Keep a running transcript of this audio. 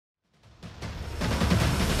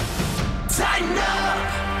Tighten up.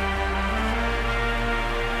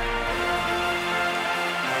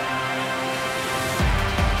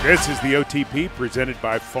 This is the OTP presented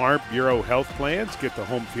by Farm Bureau Health Plans. Get the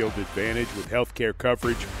home field advantage with health care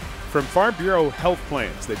coverage from Farm Bureau Health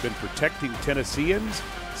Plans. They've been protecting Tennesseans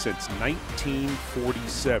since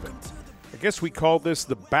 1947. I guess we call this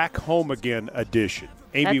the Back Home Again edition.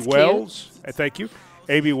 Amy That's Wells, thank you.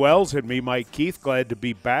 Amy Wells and me, Mike Keith, glad to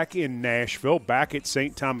be back in Nashville, back at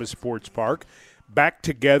St. Thomas Sports Park. Back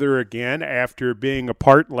together again after being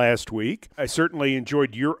apart last week. I certainly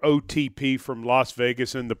enjoyed your OTP from Las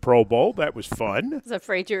Vegas in the Pro Bowl. That was fun. I was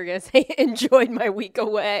afraid you were going to say enjoyed my week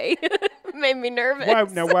away. Made me nervous.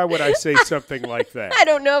 Why would I say something like that? I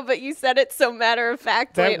don't know, but you said it so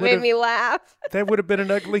matter-of-factly. It made me laugh. That would have been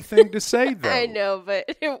an ugly thing to say, though. I know,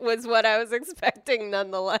 but it was what I was expecting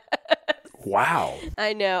nonetheless. Wow.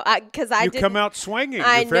 I know. Because I come out swinging. You're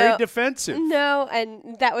I very know. defensive. No,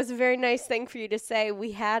 and that was a very nice thing for you to say.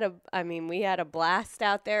 We had a blast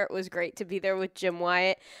out there. It was great to be there with Jim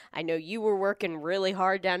Wyatt. I know you were working really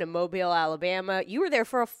hard down in Mobile, Alabama. You were there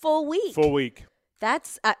for a full week. Full week.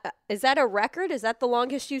 That's is that a record? Is that the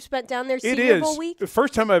longest you've spent down there? It Senior is. Bowl week? The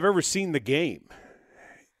first time I've ever seen the game.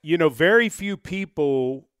 You know, very few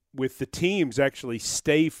people with the teams actually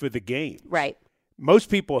stay for the game. Right.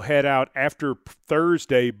 Most people head out after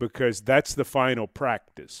Thursday because that's the final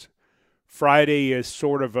practice. Friday is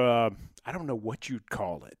sort of I don't know what you'd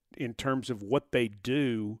call it in terms of what they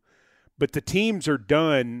do, but the teams are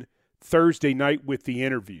done Thursday night with the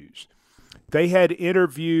interviews. They had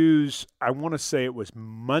interviews, I want to say it was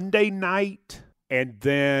Monday night and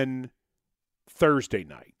then Thursday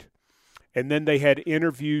night. And then they had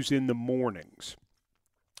interviews in the mornings.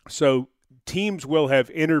 So teams will have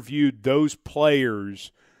interviewed those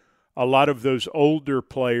players, a lot of those older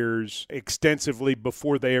players, extensively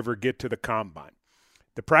before they ever get to the combine.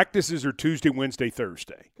 The practices are Tuesday, Wednesday,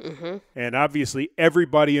 Thursday. Mm-hmm. And obviously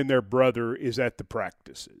everybody and their brother is at the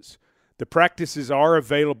practices. The practices are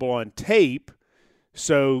available on tape,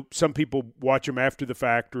 so some people watch them after the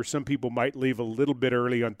fact, or some people might leave a little bit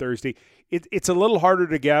early on Thursday. It's a little harder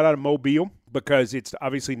to get out of Mobile because it's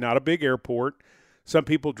obviously not a big airport. Some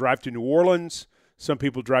people drive to New Orleans. Some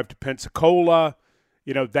people drive to Pensacola.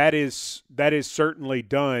 You know, that is certainly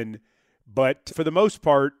done. But for the most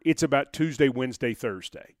part, it's about Tuesday, Wednesday,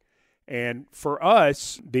 Thursday. And for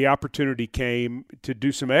us, the opportunity came to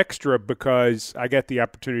do some extra because I got the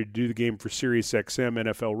opportunity to do the game for SiriusXM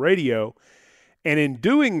NFL Radio. And in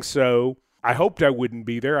doing so, I hoped I wouldn't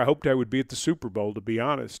be there. I hoped I would be at the Super Bowl, to be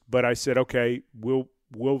honest. But I said, okay, we'll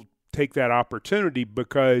take that opportunity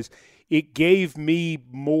because it gave me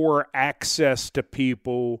more access to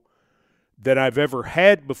people than I've ever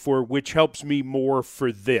had before, which helps me more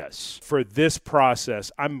for this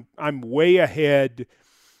process. I'm way ahead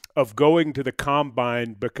of going to the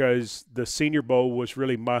combine because the Senior Bowl was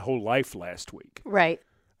really my whole life last week. Right.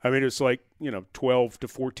 I mean, it's like, 12 to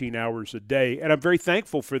 14 hours a day. And I'm very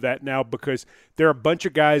thankful for that now because there are a bunch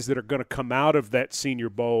of guys that are going to come out of that Senior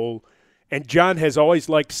Bowl. And John has always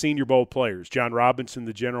liked Senior Bowl players. John Robinson,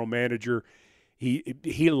 the general manager,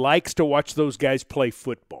 he likes to watch those guys play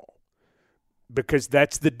football because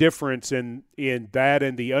that's the difference in that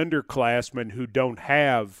and the underclassmen who don't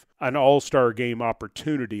have an all-star game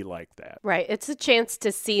opportunity like that. Right. It's a chance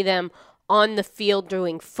to see them on the field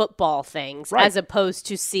doing football things right. as opposed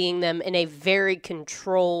to seeing them in a very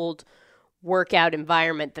controlled workout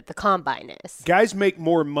environment that the combine is. Guys make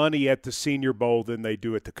more money at the Senior Bowl than they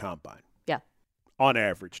do at the combine. Yeah. On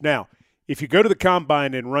average. Now, if you go to the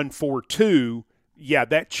combine and run 4.2, yeah,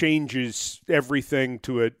 that changes everything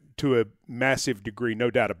to a massive degree,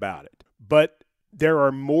 no doubt about it. But there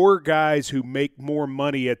are more guys who make more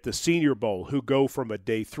money at the Senior Bowl who go from a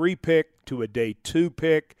day 3 pick to a day 2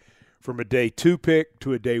 pick, from a day 2 pick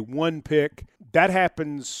to a day 1 pick. That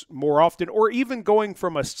happens more often, or even going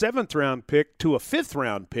from a 7th-round pick to a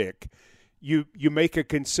 5th-round pick. You make a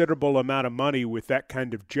considerable amount of money with that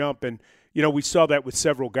kind of jump. And, we saw that with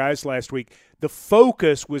several guys last week. The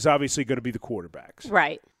focus was obviously going to be the quarterbacks.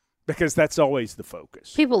 Right. Because that's always the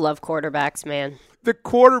focus. People love quarterbacks, man. The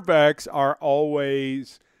quarterbacks are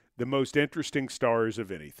always the most interesting stars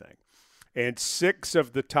of anything. And 6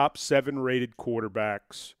 of the top 7 rated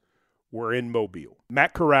quarterbacks were in Mobile.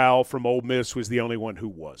 Matt Corral from Ole Miss was the only one who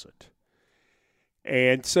wasn't.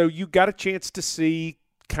 And so you got a chance to see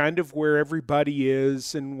kind of where everybody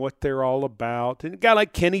is and what they're all about. And a guy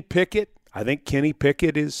like Kenny Pickett, I think Kenny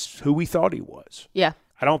Pickett is who we thought he was. Yeah.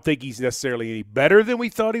 I don't think he's necessarily any better than we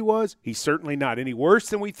thought he was. He's certainly not any worse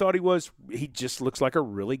than we thought he was. He just looks like a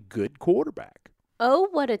really good quarterback. Oh,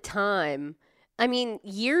 what a time. I mean,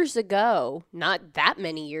 years ago, not that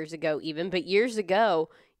many years ago even, but years ago,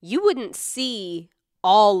 you wouldn't see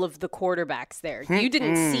all of the quarterbacks there. You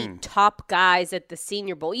didn't see top guys at the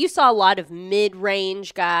Senior Bowl. You saw a lot of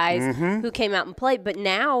mid-range guys who came out and played, but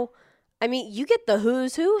now, I mean, you get the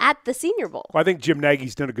who's who at the Senior Bowl. Well, I think Jim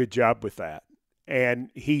Nagy's done a good job with that. And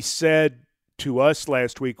he said to us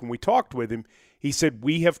last week when we talked with him, he said,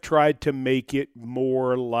 we have tried to make it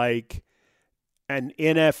more like an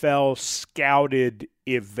NFL scouted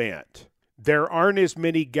event. There aren't as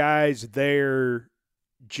many guys there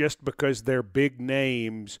just because they're big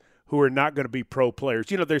names who are not going to be pro players.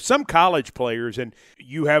 You know, there's some college players, and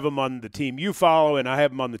you have them on the team you follow, and I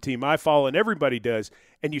have them on the team I follow, and everybody does.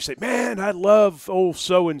 And you say, man, I love old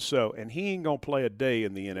so-and-so, and he ain't going to play a day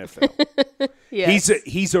in the NFL. Yes.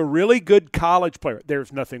 He's a really good college player.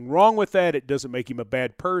 There's nothing wrong with that. It doesn't make him a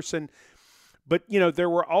bad person. But, you know, there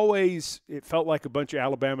were always – it felt like a bunch of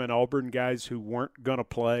Alabama and Auburn guys who weren't going to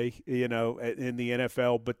play, you know, in the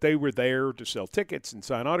NFL, but they were there to sell tickets and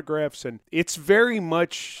sign autographs. And it's very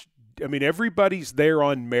much – I mean, everybody's there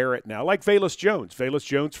on merit now, like Velus Jones. Velus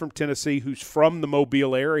Jones from Tennessee, who's from the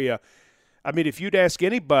Mobile area. I mean, if you'd ask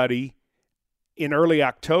anybody in early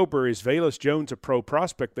October, is Velus Jones a pro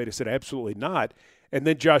prospect, they'd have said absolutely not. And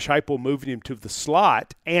then Josh Heupel moved him to the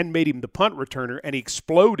slot and made him the punt returner, and he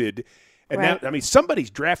exploded. And right. now, I mean, somebody's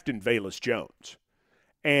drafting Velus Jones.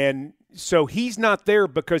 And so he's not there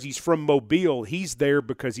because he's from Mobile. He's there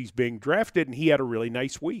because he's being drafted, and he had a really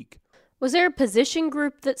nice week. Was there a position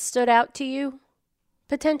group that stood out to you,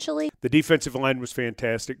 potentially? The defensive line was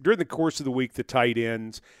fantastic. During the course of the week, the tight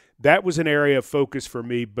ends, that was an area of focus for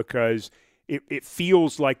me because it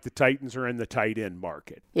feels like the Titans are in the tight end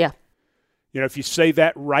market. Yeah. You know, if you say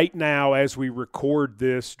that right now as we record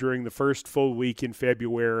this during the first full week in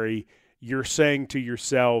February, you're saying to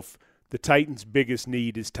yourself the Titans' biggest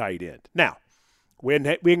need is tight end. Now, we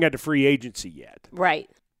ain't got the free agency yet. Right.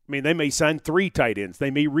 I mean, they may sign 3 tight ends.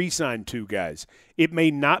 They may re-sign 2 guys. It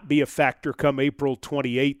may not be a factor come April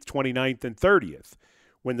 28th, 29th, and 30th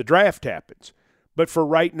when the draft happens. But for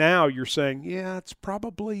right now, you're saying, yeah, it's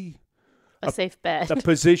probably a safe bet. A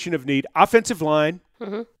position of need. Offensive line,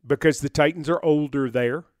 because the Titans are older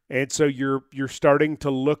there. And so you're starting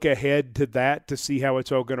to look ahead to that to see how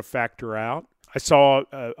it's all going to factor out. I saw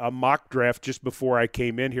a mock draft just before I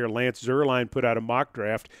came in here. Lance Zierlein put out a mock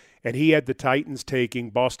draft, and he had the Titans taking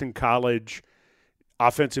Boston College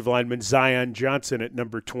offensive lineman Zion Johnson at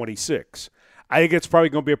number 26. I think it's probably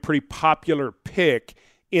going to be a pretty popular pick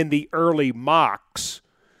in the early mocks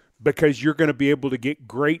because you're going to be able to get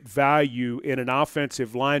great value in an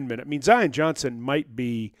offensive lineman. I mean, Zion Johnson might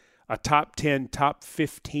be a top 10, top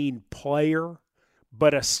 15 player,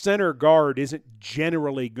 but a center guard isn't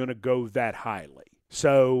generally going to go that highly.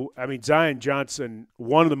 So, I mean, Zion Johnson,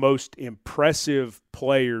 one of the most impressive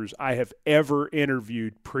players I have ever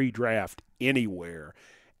interviewed pre-draft anywhere,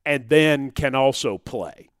 and then can also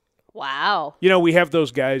play. Wow. You know, we have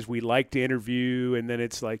those guys we like to interview, and then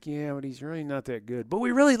it's like, yeah, but he's really not that good. But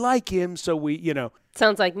we really like him, so we, you know.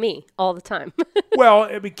 Sounds like me all the time. Well,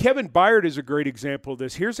 I mean, Kevin Byard is a great example of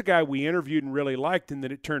this. Here's a guy we interviewed and really liked, and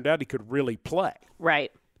then it turned out he could really play.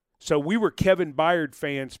 Right. So we were Kevin Byard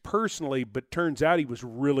fans personally, but turns out he was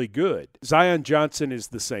really good. Zion Johnson is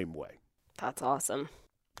the same way. That's awesome.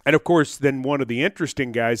 And, of course, then one of the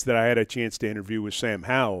interesting guys that I had a chance to interview was Sam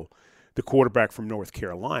Howell, the quarterback from North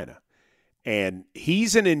Carolina. And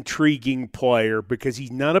he's an intriguing player because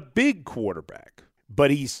he's not a big quarterback,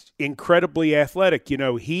 but he's incredibly athletic. You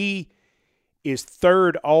know, he is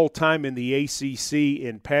third all-time in the ACC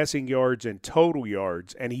in passing yards and total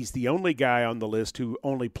yards, and he's the only guy on the list who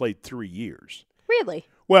only played 3 years. Really?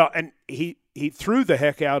 Well, and he threw the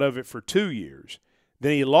heck out of it for 2 years.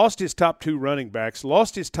 Then he lost his top 2 running backs,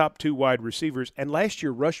 lost his top 2 wide receivers, and last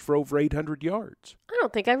year rushed for over 800 yards. I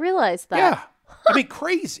don't think I realized that. Yeah. I mean,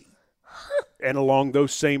 crazy. And along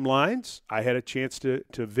those same lines, I had a chance to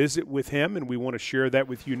visit with him, and we want to share that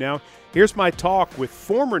with you now. Here's my talk with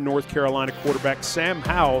former North Carolina quarterback Sam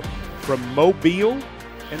Howell from Mobile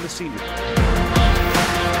and the Senior Bowl.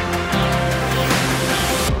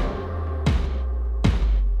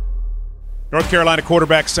 North Carolina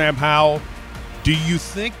quarterback Sam Howell, do you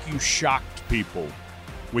think you shocked people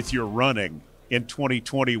with your running in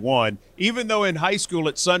 2021, even though in high school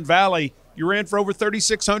at Sun Valley you ran for over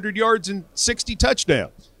 3,600 yards and 60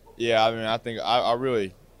 touchdowns? Yeah, I mean, I think I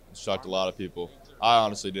really shocked a lot of people. I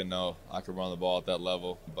honestly didn't know I could run the ball at that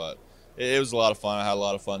level, but it was a lot of fun. I had a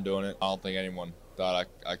lot of fun doing it. I don't think anyone thought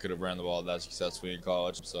I could have ran the ball that successfully in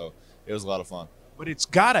college, so it was a lot of fun. But it's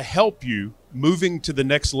got to help you moving to the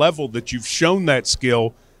next level that you've shown that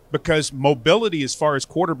skill because mobility as far as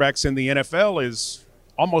quarterbacks in the NFL is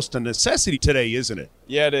almost a necessity today, isn't it?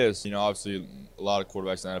 Yeah, it is. Obviously, a lot of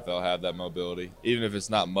quarterbacks in the NFL have that mobility. Even if it's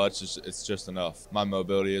not much, it's just enough. My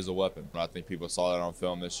mobility is a weapon. I think people saw that on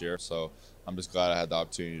film this year, so I'm just glad I had the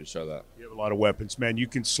opportunity to show that. You have a lot of weapons, man. You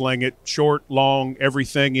can sling it short, long,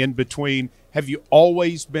 everything in between. Have you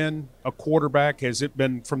always been a quarterback? Has it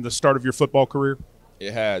been from the start of your football career?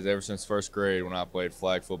 It has. Ever since first grade when I played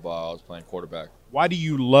flag football, I was playing quarterback. Why do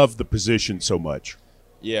you love the position so much?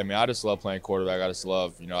 Yeah, I just love playing quarterback. I just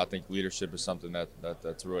love, I think leadership is something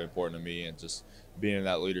that's really important to me, and just being in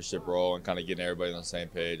that leadership role and kind of getting everybody on the same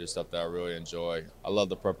page is stuff that I really enjoy. I love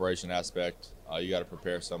the preparation aspect. You got to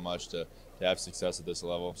prepare so much to have success at this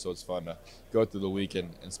level, so it's fun to go through the week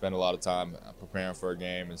and spend a lot of time preparing for a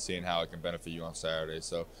game and seeing how it can benefit you on Saturday.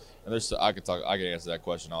 So, and I could answer that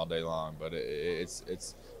question all day long, but it's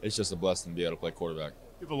just a blessing to be able to play quarterback.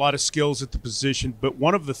 You have a lot of skills at the position, but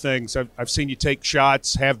one of the things I've seen you take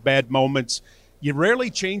shots, have bad moments. You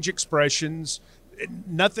rarely change expressions.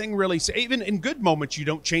 Nothing really. Even in good moments, you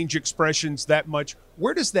don't change expressions that much.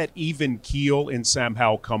 Where does that even keel in Sam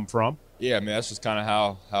Howell come from? Yeah, that's just kind of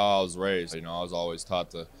how I was raised. I was always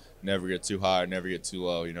taught to never get too high or never get too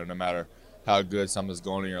low. No matter how good something's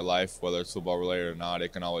going in your life, whether it's football related or not, it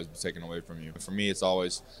can always be taken away from you. For me, it's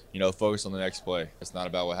always, focus on the next play. It's not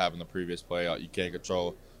about what happened the previous play. You can't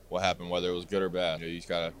control what happened, whether it was good or bad. You just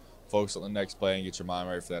got to focus on the next play and get your mind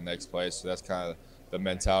ready for that next play. So that's kind of the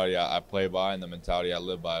mentality I play by and the mentality I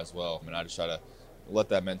live by as well. I just try to let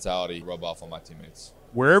that mentality rub off on my teammates.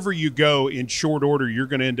 Wherever you go, in short order, you're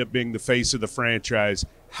going to end up being the face of the franchise.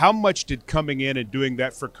 How much did coming in and doing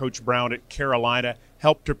that for Coach Brown at Carolina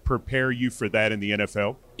help to prepare you for that in the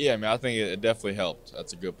NFL? Yeah, I think it definitely helped.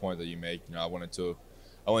 That's a good point that you make. I went into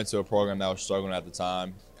a program that was struggling at the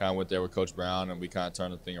time, kind of went there with Coach Brown, and we kind of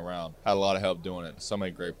turned the thing around. Had a lot of help doing it. So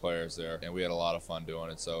many great players there, and we had a lot of fun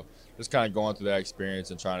doing it. So just kind of going through that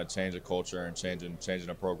experience and trying to change the culture and changing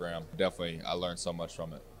the program, definitely I learned so much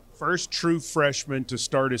from it. First true freshman to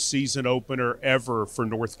start a season opener ever for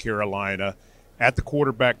North Carolina at the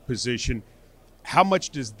quarterback position. How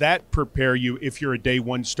much does that prepare you if you're a day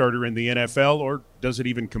one starter in the NFL, or does it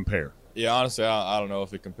even compare? Yeah, honestly, I don't know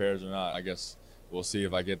if it compares or not. I guess we'll see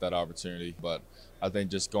if I get that opportunity. But I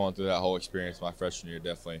think just going through that whole experience my freshman year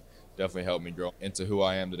definitely helped me grow into who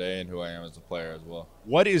I am today and who I am as a player as well.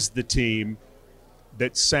 What is the team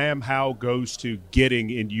that Sam Howell goes to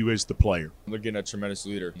getting in you as the player? They're getting a tremendous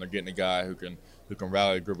leader. They're getting a guy who can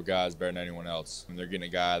rally a group of guys better than anyone else. And they're getting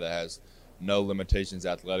a guy that has no limitations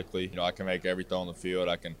athletically. I can make every throw on the field.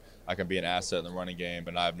 I can be an asset in the running game,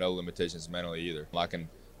 and I have no limitations mentally either. I can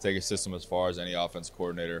take a system as far as any offense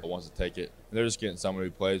coordinator wants to take it. And they're just getting someone who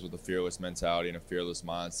plays with a fearless mentality and a fearless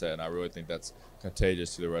mindset, and I really think that's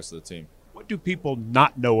contagious to the rest of the team. What do people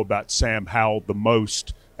not know about Sam Howell the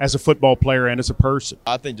most as a football player and as a person?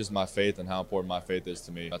 I think just my faith and how important my faith is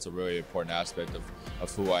to me. That's a really important aspect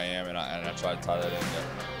of who I am, and I try to tie that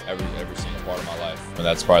into every single part of my life. And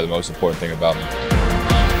that's probably the most important thing about me.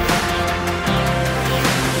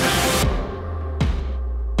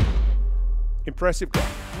 Impressive guy.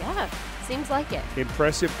 Yeah, seems like it.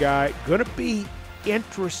 Impressive guy. Going to be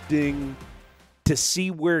interesting to see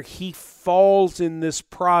where he falls in this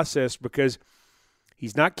process, because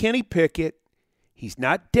he's not Kenny Pickett. He's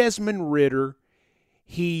not Desmond Ridder.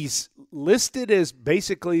 He's listed as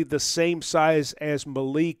basically the same size as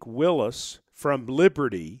Malik Willis from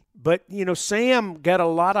Liberty. But, Sam got a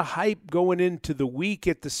lot of hype going into the week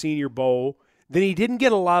at the Senior Bowl. Then he didn't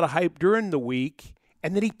get a lot of hype during the week,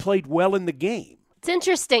 and then he played well in the game. It's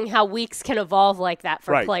interesting how weeks can evolve like that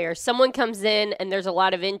for Right. players. Someone comes in and there's a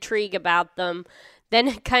lot of intrigue about them. Then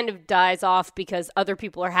it kind of dies off because other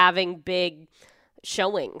people are having big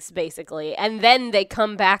showings, basically. And then they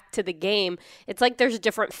come back to the game. It's like there's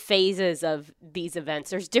different phases of these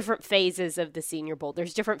events. There's different phases of the Senior Bowl.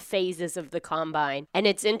 There's different phases of the Combine. And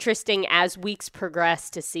it's interesting as weeks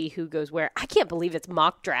progress to see who goes where. I can't believe it's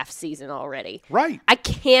mock draft season already. Right. I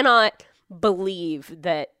cannot believe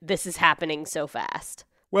that this is happening so fast.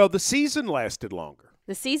 Well, the season lasted longer.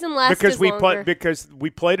 The season lasted longer. Because we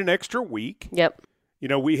played an extra week. Yep.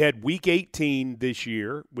 We had week 18 this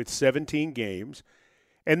year with 17 games.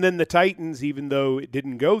 And then the Titans, even though it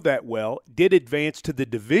didn't go that well, did advance to the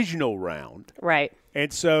divisional round. Right.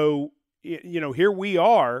 And so, here we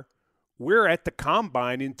are. We're at the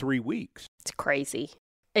Combine in 3 weeks. It's crazy.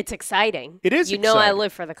 It's exciting. It is exciting. I exciting.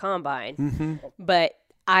 live for the Combine. Mm-hmm. But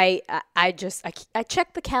I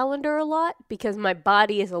check the calendar a lot because my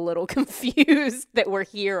body is a little confused that we're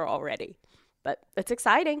here already. But it's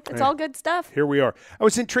exciting. It's all good stuff. Here we are. I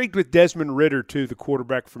was intrigued with Desmond Ridder, too, the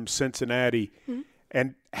quarterback from Cincinnati. Mm-hmm.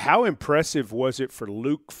 And how impressive was it for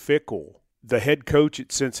Luke Fickell, the head coach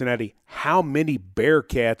at Cincinnati, how many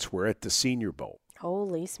Bearcats were at the Senior Bowl?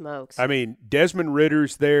 Holy smokes. I mean, Desmond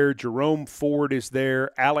Ritter's there, Jerome Ford is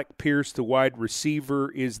there, Alec Pierce, the wide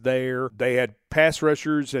receiver, is there. They had pass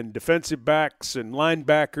rushers and defensive backs and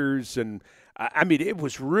linebackers, and I mean, it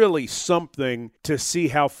was really something to see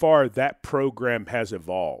how far that program has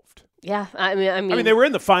evolved. Yeah, I mean, they were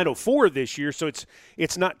in the Final Four this year, so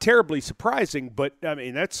it's not terribly surprising, but I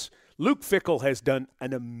mean, Luke Fickell has done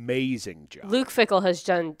an amazing job. Luke Fickell has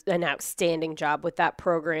done an outstanding job with that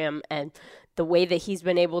program, and the way that he's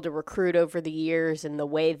been able to recruit over the years and the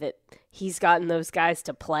way that he's gotten those guys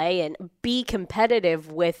to play and be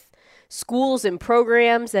competitive with schools and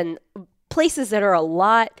programs and places that are a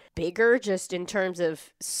lot bigger just in terms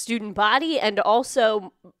of student body and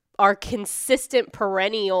also are consistent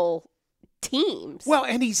perennial teams. Well,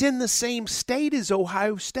 and he's in the same state as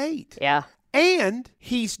Ohio State. Yeah. And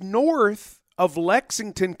he's north of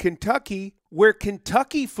Lexington, Kentucky, where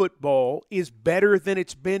Kentucky football is better than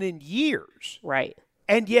it's been in years. Right.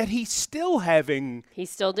 And yet he's still doing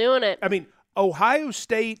it. I mean, Ohio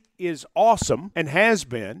State is awesome and has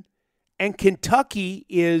been, and Kentucky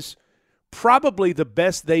is probably the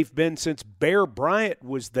best they've been since Bear Bryant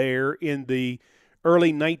was there in the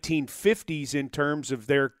early 1950s in terms of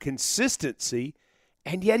their consistency,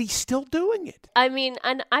 and yet he's still doing it. I mean,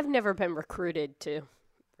 and I've never been recruited to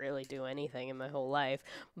really do anything in my whole life,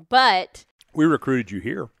 but we recruited you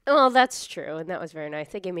here. Oh, that's true, and that was very nice.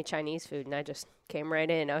 They gave me Chinese food, and I just came right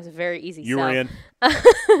in. I was a very easy You sell. were in.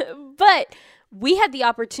 But we had the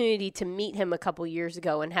opportunity to meet him a couple years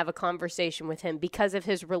ago and have a conversation with him because of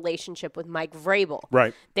his relationship with Mike Vrabel.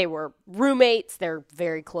 Right. They were roommates. They're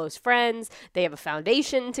very close friends. They have a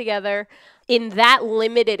foundation together. In that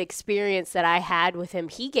limited experience that I had with him,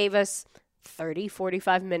 he gave us 30,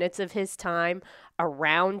 45 minutes of his time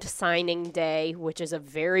around signing day, which is a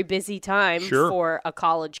very busy time for a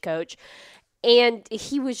college coach. And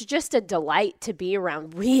he was just a delight to be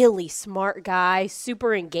around. Really smart guy,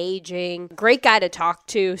 super engaging, great guy to talk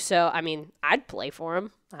to. So, I mean, I'd play for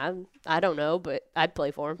him. I don't know, but I'd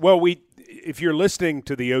play for him. Well, if you're listening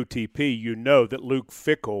to the OTP, you know that Luke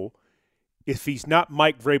Fickell, if he's not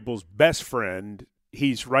Mike Vrabel's best friend,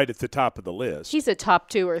 he's right at the top of the list. He's a top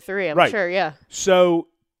 2 or 3, I'm sure, yeah. So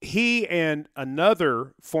he and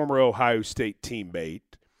another former Ohio State teammate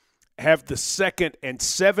have the Second and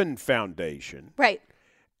Seven Foundation. Right.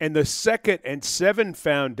 And the Second and Seven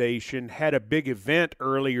Foundation had a big event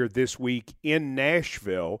earlier this week in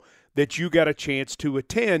Nashville that you got a chance to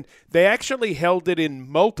attend. They actually held it in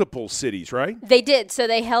multiple cities, right? They did. So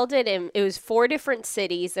they held it it was 4 different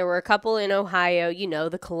cities. There were a couple in Ohio,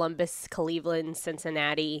 the Columbus, Cleveland,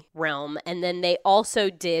 Cincinnati realm. And then they also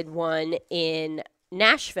did one in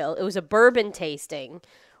Nashville. It was a bourbon tasting,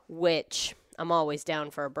 which I'm always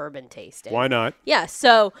down for a bourbon tasting. Why not? Yeah,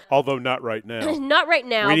 so although not right now. Not right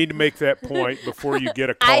now. We need to make that point before you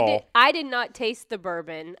get a call. I did not taste the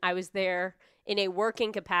bourbon. I was there in a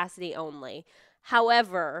working capacity only.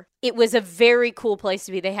 However, it was a very cool place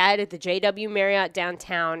to be. They had it at the JW Marriott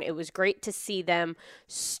downtown. It was great to see them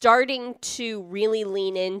starting to really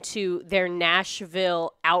lean into their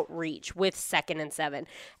Nashville outreach with Second and Seven.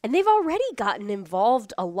 And they've already gotten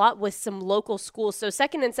involved a lot with some local schools. So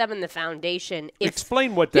Second and Seven, the foundation.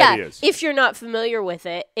 Explain what that is. If you're not familiar with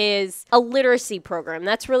it, is a literacy program.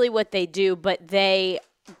 That's really what they do. But they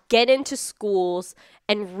get into schools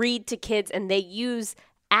and read to kids, and they use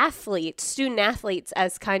student athletes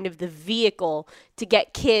as kind of the vehicle to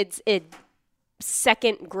get kids in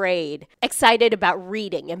second grade excited about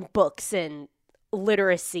reading and books and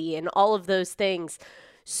literacy and all of those things.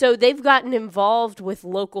 So they've gotten involved with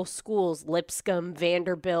local schools, Lipscomb,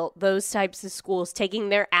 Vanderbilt, those types of schools, taking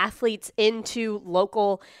their athletes into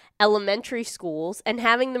local elementary schools and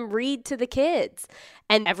having them read to the kids.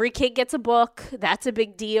 And every kid gets a book. That's a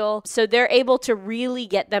big deal. So they're able to really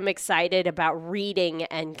get them excited about reading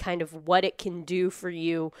and kind of what it can do for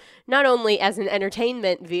you, not only as an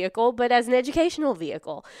entertainment vehicle, but as an educational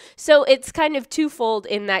vehicle. So it's kind of twofold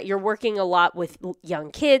in that you're working a lot with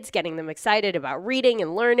young kids, getting them excited about reading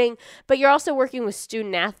and learning, but you're also working with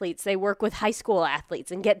student athletes. They work with high school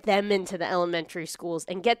athletes and get them into the elementary schools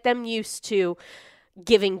and get them used to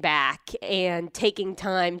giving back and taking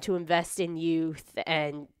time to invest in youth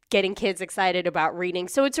and getting kids excited about reading.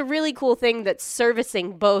 So it's a really cool thing that's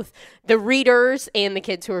servicing both the readers and the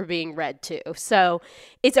kids who are being read to. So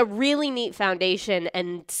it's a really neat foundation,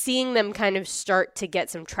 and seeing them kind of start to get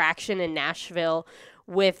some traction in Nashville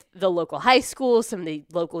with the local high schools, some of the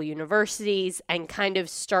local universities, and kind of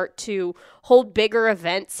start to hold bigger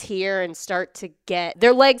events here and start to get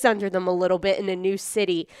their legs under them a little bit in a new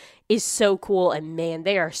city is so cool. And man,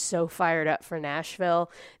 they are so fired up for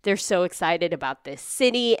Nashville. They're so excited about this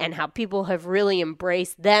city and how people have really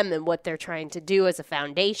embraced them and what they're trying to do as a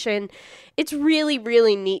foundation. It's really,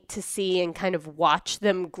 really neat to see and kind of watch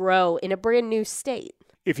them grow in a brand new state.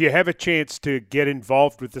 If you have a chance to get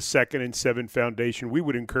involved with the Second and Seven Foundation, we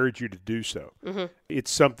would encourage you to do so. Mm-hmm.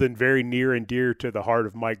 It's something very near and dear to the heart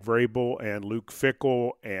of Mike Vrabel and Luke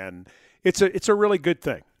Fickell, and it's a really good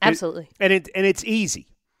thing. Absolutely. It's easy.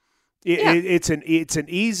 It's an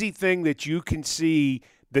easy thing that you can see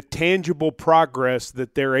the tangible progress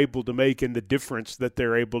that they're able to make and the difference that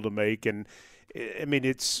they're able to make. And I mean,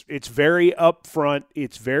 it's very upfront.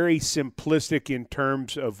 It's very simplistic in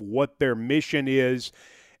terms of what their mission is,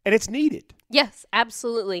 and it's needed. Yes,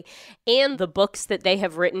 absolutely. And the books that they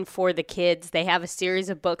have written for the kids, they have a series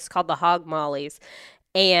of books called the Hog Mollies.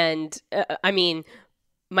 And,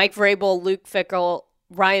 Mike Vrabel, Luke Fickell,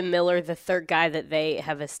 Ryan Miller, the third guy that they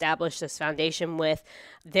have established this foundation with,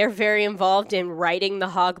 they're very involved in writing the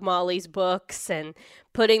Hog Mollies books and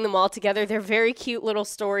putting them all together. They're very cute little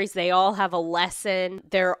stories. They all have a lesson.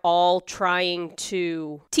 They're all trying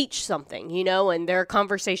to teach something, and they're a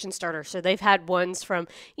conversation starter. So they've had ones from,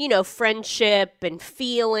 friendship and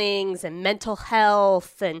feelings and mental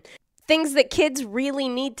health and things that kids really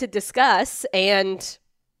need to discuss and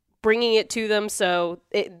bringing it to them. So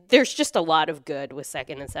there's just a lot of good with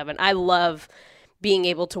Second and Seven. I love being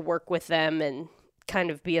able to work with them and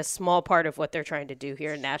kind of be a small part of what they're trying to do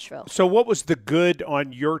here in Nashville. So what was the good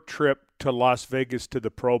on your trip to Las Vegas to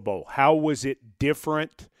the Pro Bowl? How was it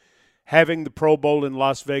different having the Pro Bowl in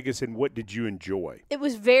Las Vegas, and what did you enjoy? It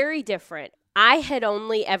was very different. I had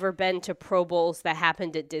only ever been to Pro Bowls that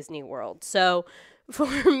happened at Disney World. So for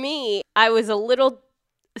me, I was a little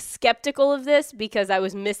skeptical of this because I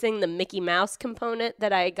was missing the Mickey Mouse component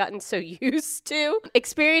that I had gotten so used to.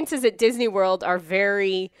 Experiences at Disney World are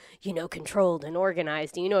very, controlled and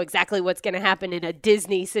organized. You know exactly what's going to happen in a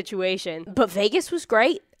Disney situation. But Vegas was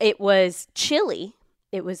great. It was chilly.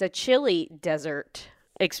 It was a chilly desert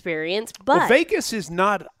experience. But Vegas is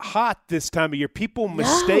not hot this time of year. People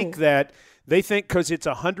mistake that. They think because it's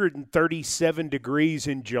 137 degrees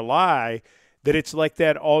in July that it's like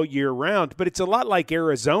that all year round, but it's a lot like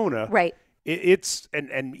Arizona. Right. It's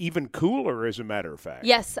and even cooler, as a matter of fact.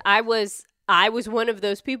 Yes, I was one of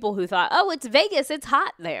those people who thought, oh, it's Vegas, it's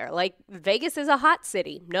hot there. Like, Vegas is a hot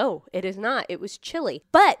city. No, it is not. It was chilly.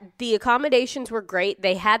 But the accommodations were great.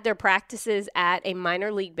 They had their practices at a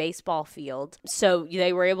minor league baseball field. So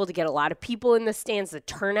they were able to get a lot of people in the stands. The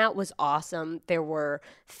turnout was awesome. There were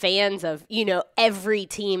fans of, every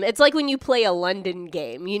team. It's like when you play a London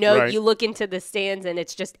game, Right. You look into the stands and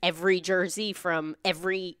it's just every jersey from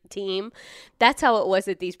every team. That's how it was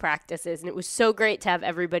at these practices. And it was so great to have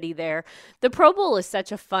everybody there. The Pro Bowl is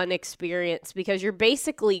such a fun experience because you're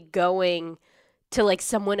basically going to like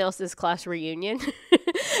someone else's class reunion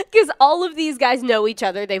because all of these guys know each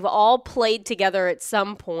other. They've all played together at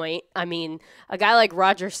some point. I mean, a guy like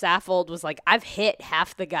Roger Saffold was like, I've hit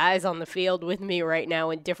half the guys on the field with me right now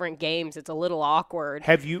in different games. It's a little awkward.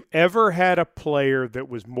 Have you ever had a player that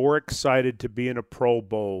was more excited to be in a Pro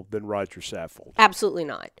Bowl than Roger Saffold? Absolutely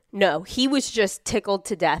not. No, he was just tickled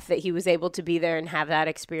to death that he was able to be there and have that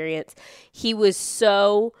experience. He was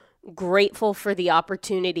so grateful for the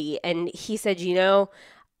opportunity. And he said,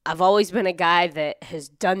 I've always been a guy that has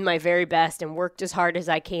done my very best and worked as hard as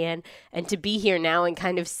I can. And to be here now and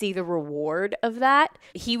kind of see the reward of that,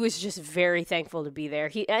 he was just very thankful to be there.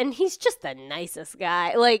 He's just the nicest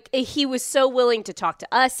guy. Like, he was so willing to talk to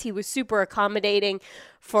us. He was super accommodating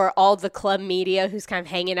for all the club media who's kind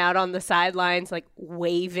of hanging out on the sidelines, like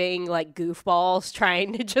waving like goofballs,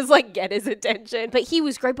 trying to just like get his attention. But he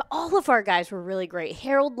was great. But all of our guys were really great.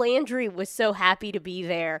 Harold Landry was so happy to be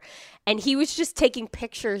there. And he was just taking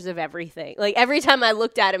pictures of everything. Like, every time I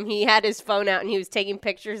looked at him, he had his phone out and he was taking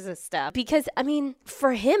pictures of stuff. Because,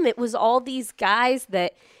 for him, it was all these guys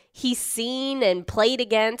that he's seen and played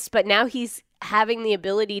against, but now he's having the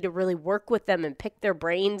ability to really work with them and pick their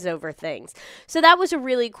brains over things. So that was a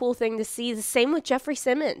really cool thing to see. The same with Jeffrey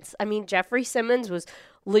Simmons. Jeffrey Simmons was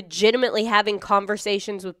legitimately having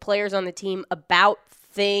conversations with players on the team about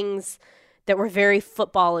things that were very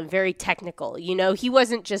football and very technical. He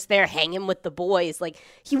wasn't just there hanging with the boys. Like,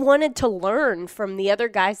 he wanted to learn from the other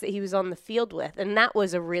guys that he was on the field with. And that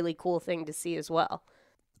was a really cool thing to see as well.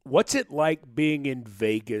 What's it like being in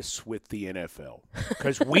Vegas with the NFL?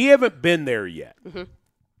 Because we haven't been there yet. Mm-hmm.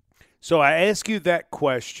 So I ask you that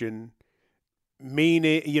question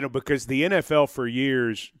meaning, because the NFL for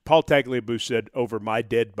years, Paul Tagliabue said, over my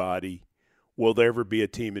dead body will there ever be a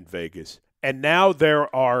team in Vegas. And now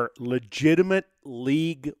there are legitimate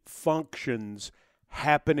league functions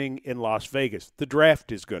happening in Las Vegas. The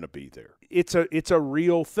draft is going to be there. It's a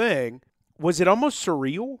real thing. Was it almost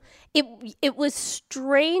surreal? It was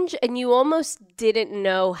strange, and you almost didn't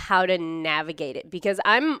know how to navigate it, because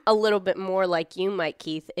I'm a little bit more like you, Mike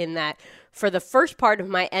Keith, in that for the first part of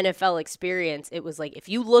my NFL experience, it was like, if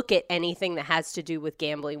you look at anything that has to do with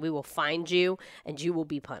gambling, we will find you and you will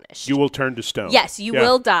be punished. You will turn to stone. Yes, you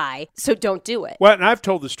will die, so don't do it. Well, and I've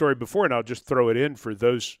told the story before, and I'll just throw it in for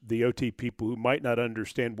the OT people who might not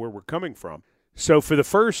understand where we're coming from. So for the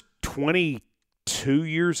first 22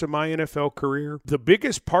 years of my NFL career, the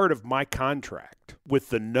biggest part of my contract with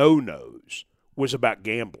the no-nos was about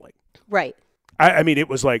gambling. Right. I mean, it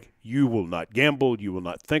was like, you will not gamble, you will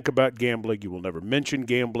not think about gambling, you will never mention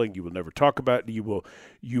gambling, you will never talk about it,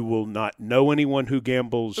 you will not know anyone who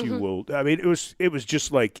gambles, you will. I mean, it was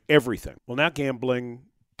just like everything. Well, now gambling,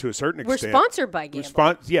 to a certain extent, we're sponsored by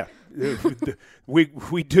gambling. Yeah,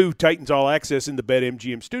 we do Titans All Access in the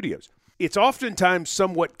BetMGM studios. It's oftentimes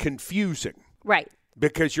somewhat confusing. Right.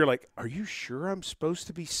 Because you're like, are you sure I'm supposed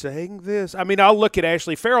to be saying this? I mean, I'll look at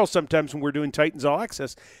Ashley Farrell sometimes when we're doing Titans All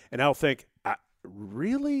Access, and I'll think,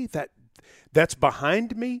 really? That's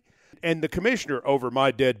behind me? And the commissioner, over my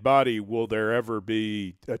dead body, will there ever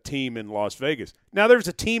be a team in Las Vegas? Now, there's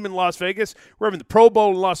a team in Las Vegas. We're having the Pro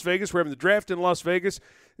Bowl in Las Vegas. We're having the draft in Las Vegas.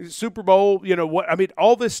 Super Bowl, what? I mean,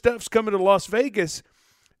 all this stuff's coming to Las Vegas.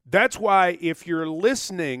 That's why if you're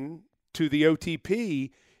listening to the OTP,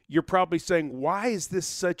 you're probably saying, why is this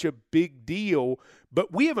such a big deal?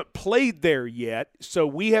 But we haven't played there yet, so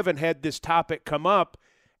we haven't had this topic come up.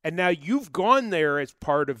 And now you've gone there as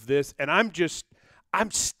part of this, and I'm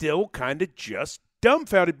still kind of just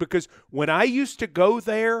dumbfounded, because when I used to go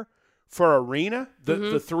there for arena,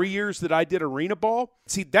 the 3 years that I did arena ball,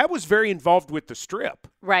 see, that was very involved with the Strip.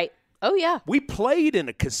 Right. Oh, yeah. We played in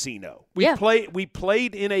a casino. We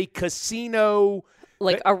played in a casino.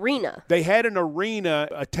 Like arena. They had an arena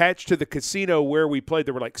attached to the casino where we played.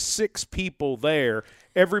 There were like 6 people there.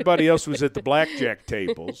 Everybody else was at the blackjack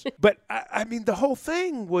tables. But, I mean, the whole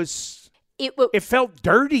thing was – it felt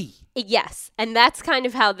dirty. Yes, and that's kind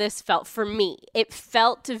of how this felt for me. It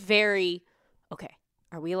felt very, okay,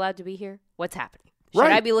 are we allowed to be here? What's happening? Should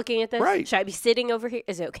I be looking at this? Right. Should I be sitting over here?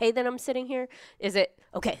 Is it okay that I'm sitting here? Is it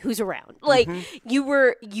 – okay, who's around? Like,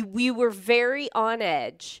 we were very on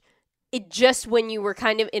edge. It just when you were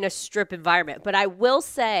kind of in a Strip environment. But I will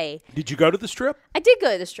say... Did you go to the Strip? I did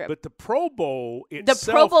go to the Strip. But the Pro Bowl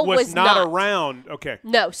itself was not around. Okay.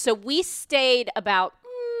 No, so we stayed about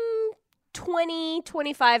 20,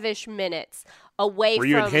 25-ish minutes away from... Were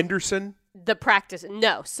you in Henderson? The practice.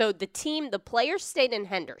 No. So the players stayed in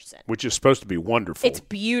Henderson. Which is supposed to be wonderful. It's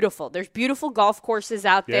beautiful. There's beautiful golf courses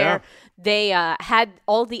out there. They had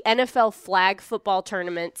all the NFL flag football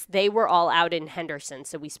tournaments. They were all out in Henderson.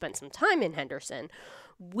 So we spent some time in Henderson.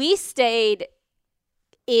 We stayed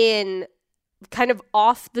in kind of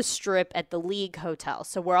off the Strip at the league hotel.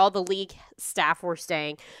 So where all the league staff were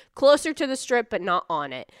staying, closer to the Strip, but not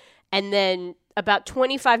on it. And then about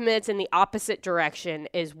 25 minutes in the opposite direction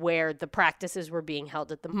is where the practices were being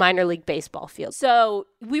held at the minor league baseball field. So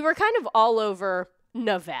we were kind of all over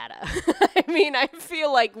Nevada. I mean, I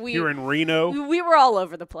feel like you were in Reno. We were all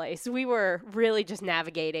over the place. We were really just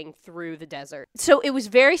navigating through the desert. So it was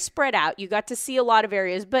very spread out. You got to see a lot of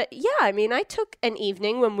areas. But yeah, I mean, I took an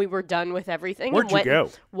evening when we were done with everything. Where'd you go?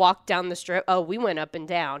 Walked down the Strip. Oh, we went up and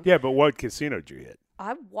down. Yeah, but what casino did you hit?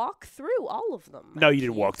 I walked through all of them. No, you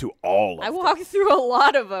didn't walk through all of them. I walked through a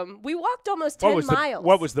lot of them. We walked almost 10 miles.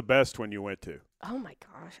 What was the best one you went to? Oh, my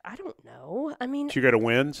gosh. I don't know. I mean. Did you go to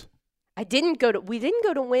Wynn's? We didn't go to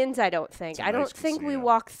Wynn's, I don't think. I don't think we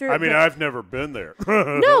walked through. I mean, I've never been there.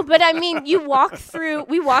 No, but I mean, we walked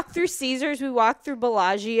through Caesars. We walked through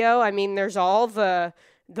Bellagio. I mean, there's all the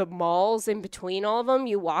malls in between all of them.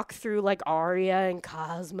 You walk through like Aria and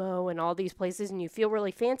Cosmo and all these places and you feel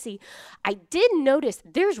really fancy. I did notice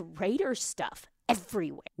there's Raiders stuff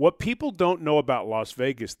everywhere. What people don't know about Las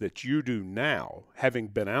Vegas that you do now, having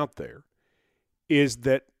been out there, is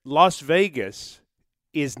that Las Vegas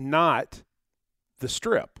is not the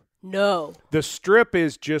Strip. No. The Strip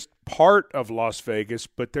is just part of Las Vegas,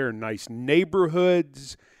 but there are nice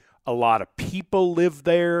neighborhoods. A lot of people live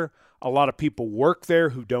there. A lot of people work there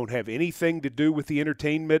who don't have anything to do with the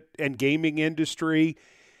entertainment and gaming industry.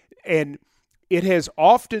 And it has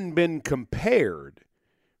often been compared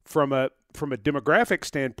from a demographic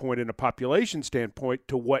standpoint and a population standpoint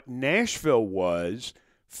to what Nashville was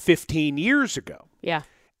 15 years ago. Yeah.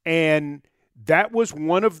 And that was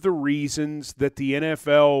one of the reasons that the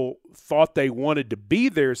NFL thought they wanted to be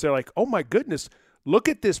there. So they're like, oh, my goodness, look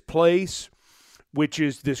at this place, which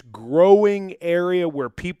is this growing area where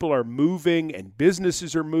people are moving and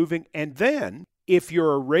businesses are moving. And then if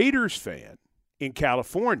you're a Raiders fan in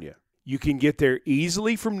California, you can get there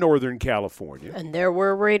easily from Northern California. And there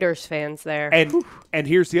were Raiders fans there. And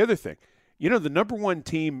here's the other thing. You know, the number one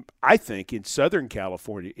team, I think, in Southern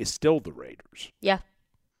California is still the Raiders. Yeah.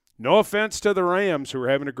 No offense to the Rams, who are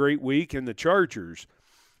having a great week, and the Chargers,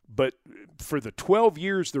 but for the 12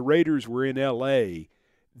 years the Raiders were in L.A.,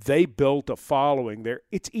 they built a following there.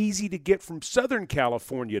 It's easy to get from Southern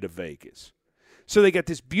California to Vegas. So they got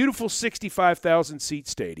this beautiful 65,000-seat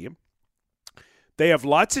stadium. They have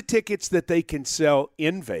lots of tickets that they can sell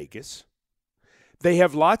in Vegas. They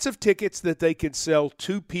have lots of tickets that they can sell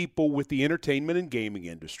to people with the entertainment and gaming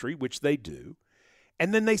industry, which they do.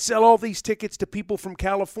 And then they sell all these tickets to people from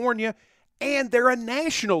California, and they're a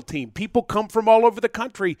national team. People come from all over the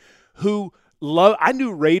country who love – I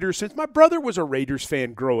knew Raiders since my brother was a Raiders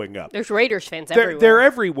fan growing up. There's Raiders fans everywhere. They're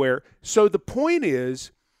everywhere. So the point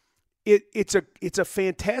is it's a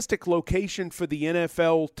fantastic location for the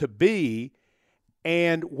NFL to be.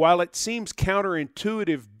 And while it seems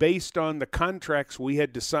counterintuitive based on the contracts we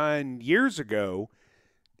had to sign years ago,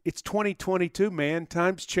 it's 2022, man.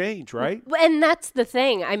 Times change, right? And that's the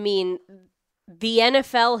thing. I mean, the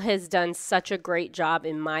NFL has done such a great job,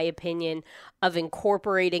 in my opinion, of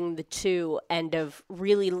incorporating the two and of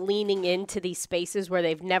really leaning into these spaces where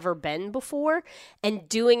they've never been before and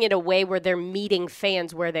doing it a way where they're meeting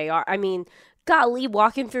fans where they are. I mean, golly,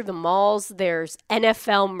 walking through the malls, there's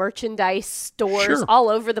NFL merchandise stores all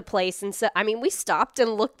over the place. And so, I mean, we stopped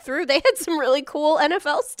and looked through. They had some really cool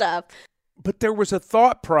NFL stuff. But there was a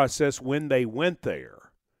thought process when they went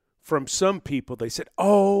there from some people. They said,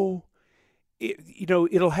 oh,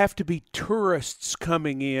 it'll have to be tourists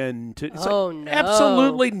coming in. No.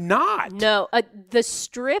 Absolutely not. No, the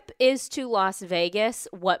Strip is to Las Vegas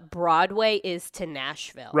what Broadway is to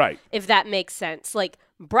Nashville. Right. If that makes sense. Like,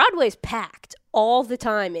 Broadway's packed all the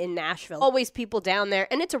time in Nashville. Always people down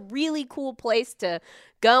there. And it's a really cool place to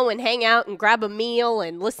go and hang out and grab a meal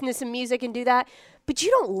and listen to some music and do that. But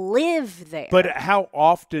you don't live there. But how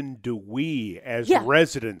often do we as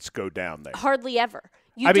residents go down there? Hardly ever.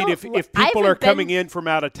 If people are coming in from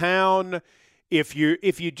out of town, if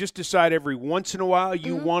you just decide every once in a while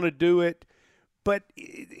you want to do it. But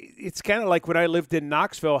it's kind of like when I lived in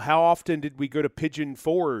Knoxville, how often did we go to Pigeon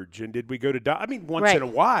Forge and did we go to once in a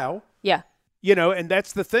while. Yeah. You know, and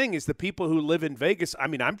that's the thing is the people who live in Vegas, I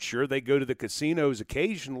mean, I'm sure they go to the casinos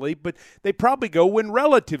occasionally, but they probably go when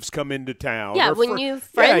relatives come into town. Yeah, when you have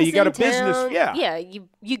friends you got in a business. town, Yeah,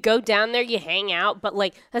 you go down there, you hang out, but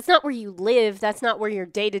like that's not where you live. That's not where your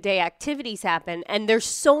day-to-day activities happen. And there's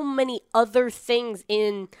so many other things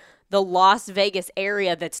in the Las Vegas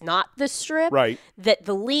area that's not the Strip, right, that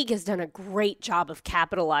the league has done a great job of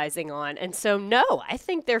capitalizing on. And so, no, I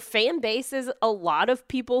think their fan base is a lot of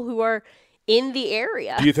people who are in the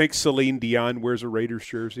area. Do you think Celine Dion wears a Raiders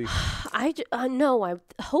jersey? No, I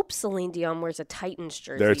hope Celine Dion wears a Titans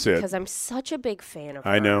jersey. That's it. Because I'm such a big fan of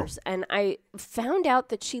hers. I know. And I found out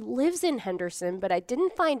that she lives in Henderson, but I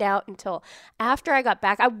didn't find out until after I got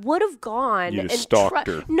back. I would have gone you and stalked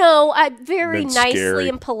her. No, I very That's nicely scary.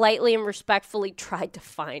 and politely and respectfully tried to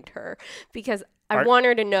find her because I want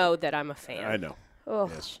her to know that I'm a fan. I know. Oh.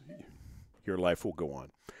 Yes. Your life will go on.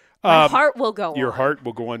 My heart will go on. Your heart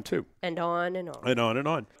will go on, too. And on and on. And on and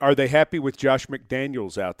on. Are they happy with Josh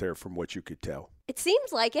McDaniels out there from what you could tell? It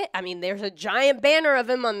seems like it. I mean, there's a giant banner of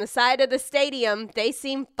him on the side of the stadium. They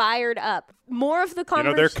seem fired up. More of the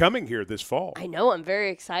conversation. They're coming here this fall. I know. I'm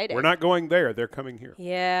very excited. We're not going there. They're coming here.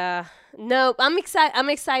 Yeah. No, I'm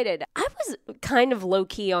excited. I was kind of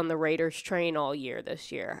low-key on the Raiders train all year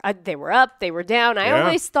this year. They were up. They were down. I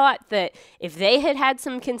always thought that if they had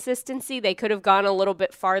some consistency, they could have gone a little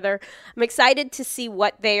bit farther. I'm excited to see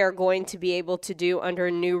what they are going to be able to do under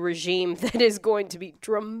a new regime that is going to be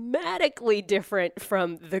dramatically different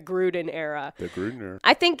from the Gruden era.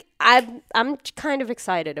 I think I'm kind of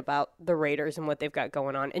excited about the Raiders and what they've got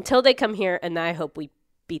going on until they come here, and I hope we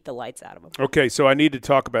beat the lights out of them. Okay, so I need to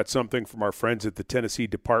talk about something from our friends at the Tennessee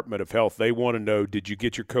Department of Health. They want to know, did you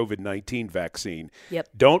get your COVID-19 vaccine? Yep.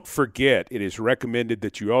 Don't forget, it is recommended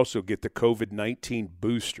that you also get the COVID-19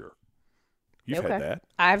 booster. You've had that.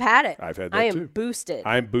 I've had it. I've had that, I am too. boosted.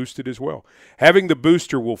 I am boosted as well. Having the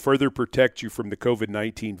booster will further protect you from the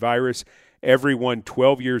COVID-19 virus. Everyone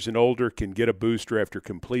 12 years and older can get a booster after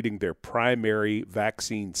completing their primary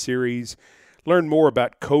vaccine series. Learn more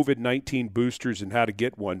about COVID-19 boosters and how to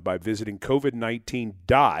get one by visiting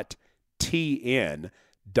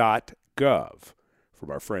covid19.tn.gov. from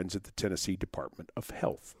our friends at the Tennessee Department of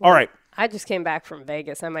Health. All right. I just came back from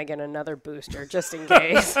Vegas. I might get another booster just in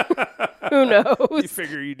case. Who knows? You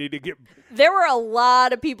figure you need to get... There were a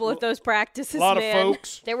lot of people at those practices, A lot man. of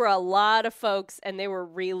folks. There were a lot of folks, and they were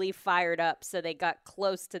really fired up, so they got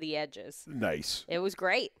close to the edges. Nice. It was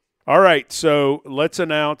great. All right, so let's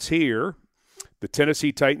announce here the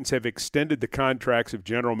Tennessee Titans have extended the contracts of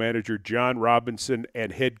general manager John Robinson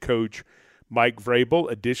and head coach Mike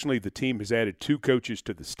Vrabel. Additionally, the team has added 2 coaches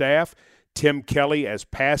to the staff, Tim Kelly as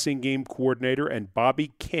passing game coordinator and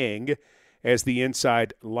Bobby King as the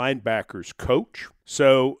inside linebackers coach.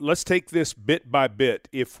 So let's take this bit by bit,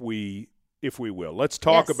 if we will. Let's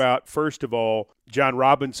talk about, first of all, John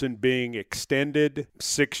Robinson being extended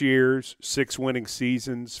 6 years, 6 winning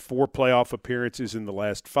seasons, 4 playoff appearances in the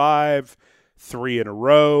last 5, 3 in a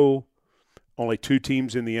row. Only 2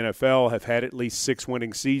 teams in the NFL have had at least 6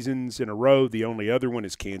 winning seasons in a row. The only other one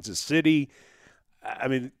is Kansas City. I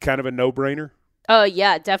mean, kind of a no-brainer. Oh,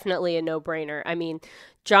 yeah, definitely a no-brainer. I mean,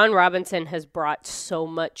 John Robinson has brought so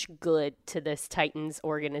much good to this Titans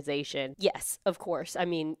organization. Yes, of course. I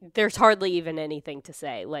mean, there's hardly even anything to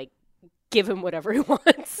say. Like, give him whatever he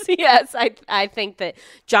wants. Yes, I think that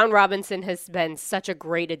John Robinson has been such a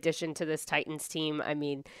great addition to this Titans team. I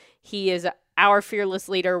mean, he is our fearless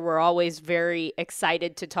leader. We're always very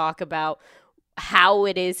excited to talk about how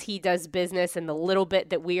it is he does business and the little bit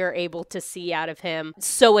that we are able to see out of him.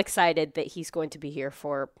 So excited that he's going to be here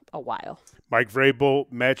for a while. Mike Vrabel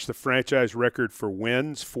matched the franchise record for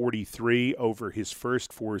wins, 43 over his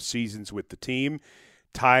first 4 seasons with the team,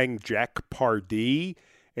 tying Jack Pardee.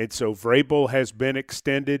 And so Vrabel has been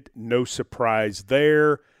extended. No surprise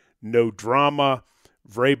there. No drama.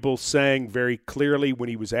 Vrabel saying very clearly when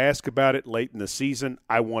he was asked about it late in the season,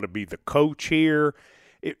 I want to be the coach here.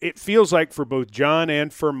 It feels like for both John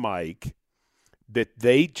and for Mike that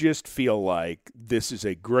they just feel like this is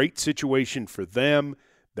a great situation for them.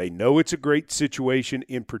 They know it's a great situation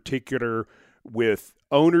in particular with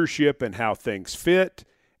ownership and how things fit.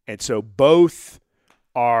 And so both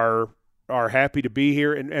are happy to be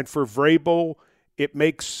here. And for Vrabel, it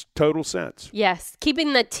makes total sense. Yes.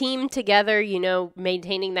 Keeping the team together,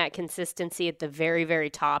 maintaining that consistency at the very,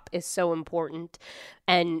 very top is so important.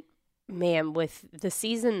 And man, with the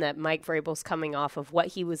season that Mike Vrabel's coming off of, what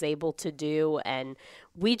he was able to do, and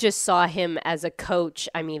we just saw him as a coach,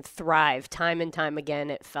 thrive time and time again.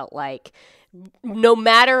 It felt like no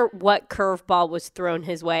matter what curveball was thrown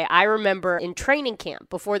his way. I remember in training camp,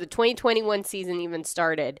 before the 2021 season even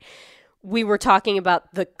started, we were talking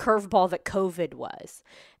about the curveball that COVID was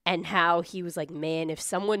and how he was like, man, if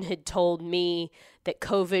someone had told me that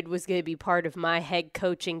COVID was going to be part of my head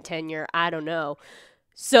coaching tenure, I don't know.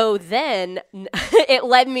 So then it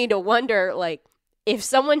led me to wonder, like, if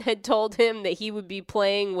someone had told him that he would be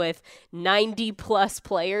playing with 90-plus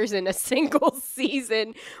players in a single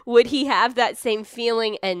season, would he have that same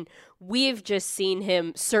feeling? And we've just seen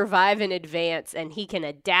him survive and advance, and he can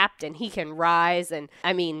adapt and he can rise. And,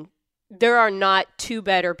 there are not 2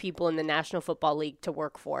 better people in the National Football League to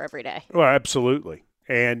work for every day. Well, absolutely.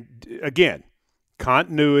 And, again,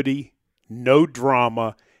 continuity, no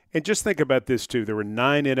drama. And just think about this, too. There were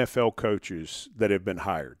 9 NFL coaches that have been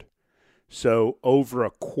hired. So over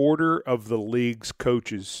a quarter of the league's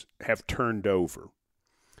coaches have turned over.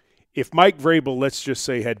 If Mike Vrabel, let's just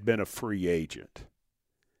say, had been a free agent,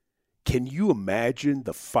 can you imagine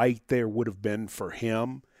the fight there would have been for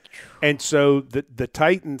him? And so the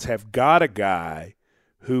Titans have got a guy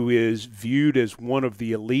who is viewed as one of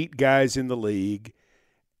the elite guys in the league,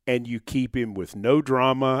 and you keep him with no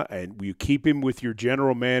drama, and you keep him with your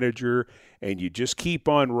general manager, and you just keep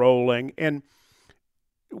on rolling. And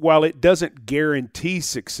while it doesn't guarantee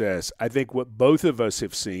success, I think what both of us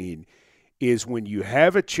have seen is when you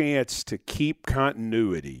have a chance to keep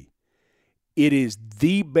continuity, it is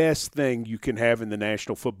the best thing you can have in the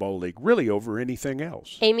National Football League, really over anything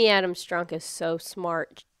else. Amy Adams-Strunk is so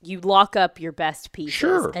smart. You lock up your best pieces,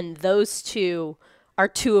 sure, and those 2 are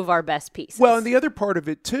 2 of our best pieces. Well, and the other part of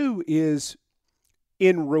it, too, is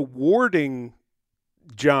in rewarding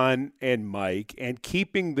John and Mike and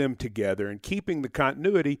keeping them together and keeping the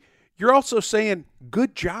continuity, you're also saying,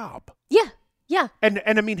 good job. Yeah.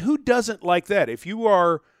 And who doesn't like that? If you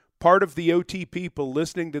are part of the OT people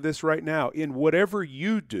listening to this right now, in whatever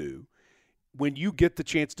you do, when you get the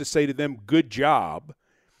chance to say to them, good job,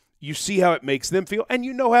 you see how it makes them feel, and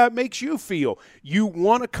you know how it makes you feel. You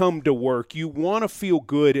want to come to work. You want to feel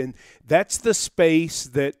good, and that's the space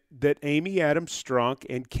that Amy Adams-Strunk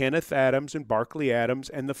and Kenneth Adams and Barkley Adams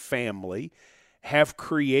and the family have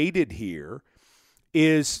created here,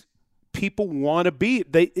 is people want to be.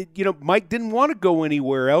 Mike didn't want to go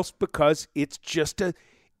anywhere else because it's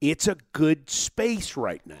a good space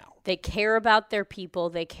right now. They care about their people.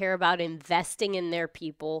 They care about investing in their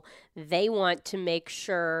people. They want to make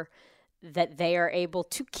sure that they are able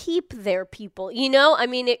to keep their people.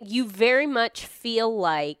 You very much feel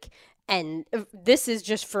like, and this is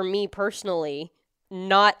just for me personally,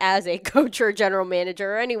 not as a coach or general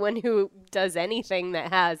manager or anyone who does anything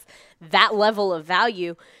that has that level of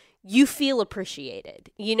value, you feel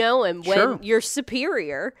appreciated, and when your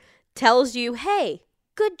superior tells you, hey,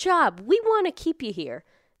 good job, we want to keep you here,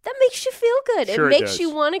 that makes you feel good. Sure, it makes does. you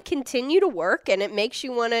want to continue to work, and it makes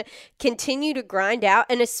you want to continue to grind out,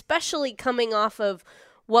 and especially coming off of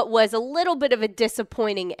what was a little bit of a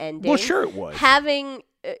disappointing ending. Well, sure it was. Having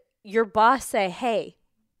your boss say, hey,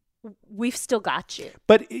 we've still got you.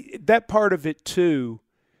 But that part of it too,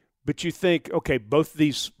 but you think, okay, both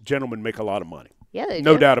these gentlemen make a lot of money. Yeah, they do.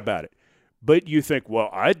 No doubt about it. But you think, well,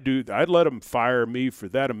 I'd let them fire me for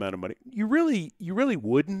that amount of money. You really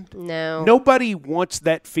wouldn't. No. Nobody wants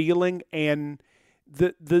that feeling, and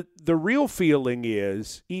the real feeling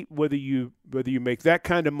is whether you make that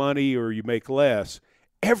kind of money or you make less,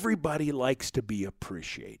 everybody likes to be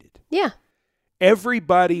appreciated. Yeah.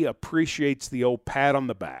 Everybody appreciates the old pat on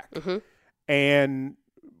the back. Mm-hmm. And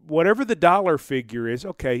whatever the dollar figure is,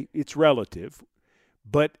 okay, it's relative,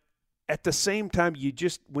 but at the same time,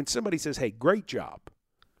 when somebody says, hey, great job.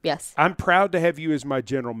 Yes. I'm proud to have you as my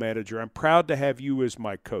general manager. I'm proud to have you as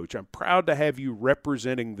my coach. I'm proud to have you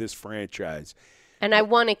representing this franchise. And I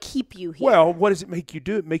want to keep you here. Well, what does it make you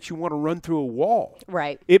do? It makes you want to run through a wall.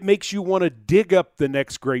 Right. It makes you want to dig up the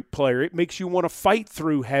next great player. It makes you want to fight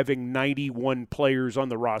through having 91 players on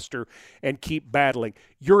the roster and keep battling.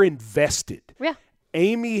 You're invested. Yeah.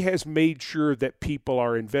 Amy has made sure that people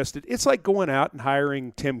are invested. It's like going out and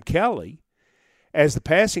hiring Tim Kelly as the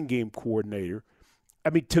passing game coordinator. I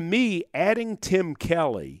mean, to me, adding Tim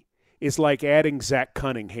Kelly is like adding Zach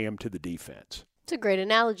Cunningham to the defense. It's a great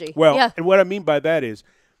analogy. Well, yeah. And what I mean by that is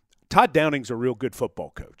Todd Downing's a real good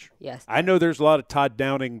football coach. Yes. I know there's a lot of Todd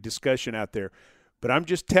Downing discussion out there, but I'm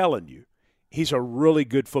just telling you, he's a really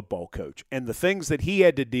good football coach. And the things that he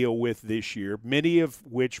had to deal with this year, many of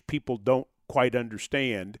which people don't quite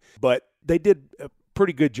understand, but they did a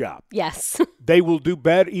pretty good job. Yes. They will do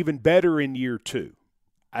better, even better in year two.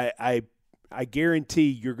 I guarantee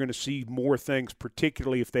you're going to see more things,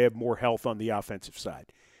 particularly if they have more health on the offensive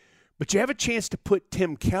side. But you have a chance to put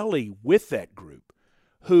Tim Kelly with that group,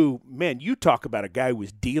 who, man, you talk about a guy who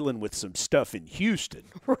was dealing with some stuff in Houston.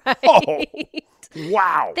 Right. Oh,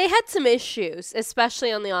 wow. They had some issues,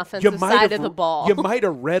 especially on the offensive side of the ball. You might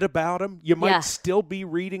have read about him. You might Yeah. still be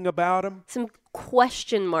reading about him. Some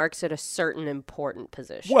question marks at a certain important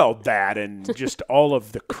position. Well, that and just all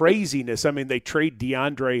of the craziness. I mean, they trade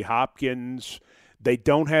DeAndre Hopkins. They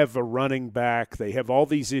don't have a running back. They have all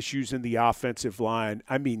these issues in the offensive line.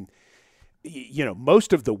 I mean,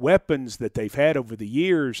 most of the weapons that they've had over the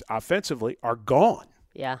years offensively are gone.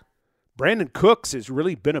 Yeah. Brandon Cooks has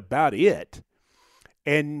really been about it.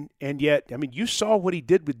 And yet, I mean, you saw what he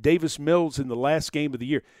did with Davis Mills in the last game of the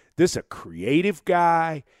year. This is a creative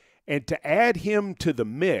guy. And to add him to the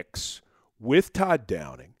mix with Todd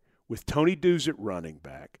Downing, with Tony Dews at running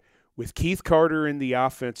back, with Keith Carter in the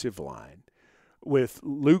offensive line, with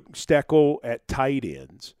Luke Steckel at tight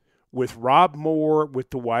ends, with Rob Moore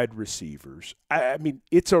with the wide receivers. I mean,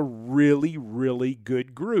 it's a really, really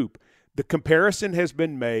good group. The comparison has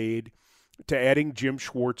been made to adding Jim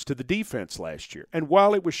Schwartz to the defense last year. And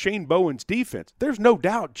while it was Shane Bowen's defense, there's no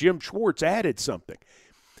doubt Jim Schwartz added something.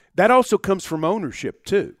 That also comes from ownership,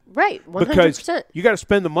 too. Right, 100%. Because you got to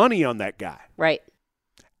spend the money on that guy. Right.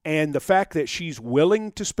 And the fact that she's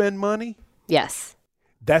willing to spend money, yes,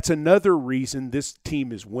 that's another reason this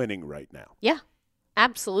team is winning right now. Yeah,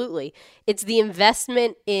 absolutely. It's the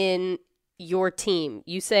investment in your team.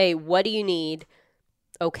 You say, what do you need?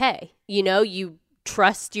 Okay. You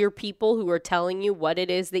trust your people who are telling you what it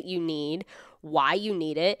is that you need, why you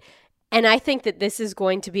need it. And I think that this is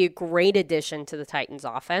going to be a great addition to the Titans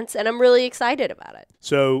offense, and I'm really excited about it.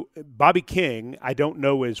 So Bobby King, I don't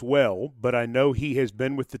know as well, but I know he has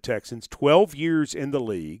been with the Texans 12 years in the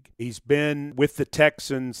league. He's been with the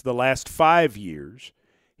Texans the last 5 years.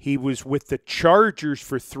 He was with the Chargers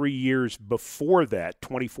for 3 years before that,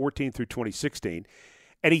 2014 through 2016.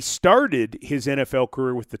 And he started his NFL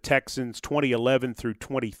career with the Texans 2011 through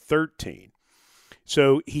 2013.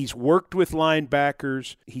 So he's worked with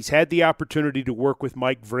linebackers. He's had the opportunity to work with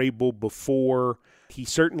Mike Vrabel before. He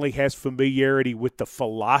certainly has familiarity with the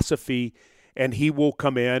philosophy, and he will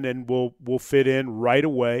come in and will fit in right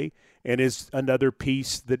away and is another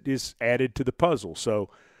piece that is added to the puzzle. So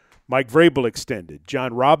Mike Vrabel extended.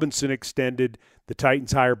 John Robinson extended. The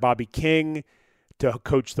Titans hire Bobby King to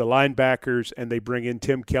coach the linebackers, and they bring in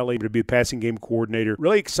Tim Kelly to be the passing game coordinator.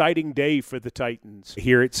 Really exciting day for the Titans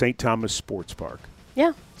here at St. Thomas Sports Park.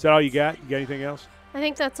 Yeah. Is that all you got? You got anything else? I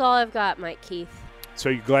think that's all I've got, Mike Keith. So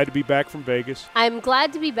you're glad to be back from Vegas? I'm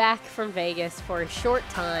glad to be back from Vegas for a short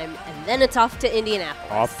time, and then it's off to Indianapolis.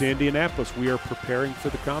 Off to Indianapolis. We are preparing for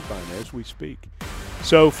the Combine as we speak.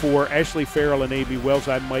 So for Ashley Farrell and Amy Wells,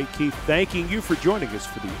 I'm Mike Keith, thanking you for joining us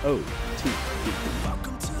for the OTP.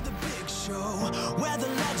 Welcome to the big show where the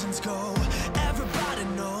legends go. Everybody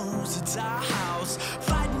knows it's our house.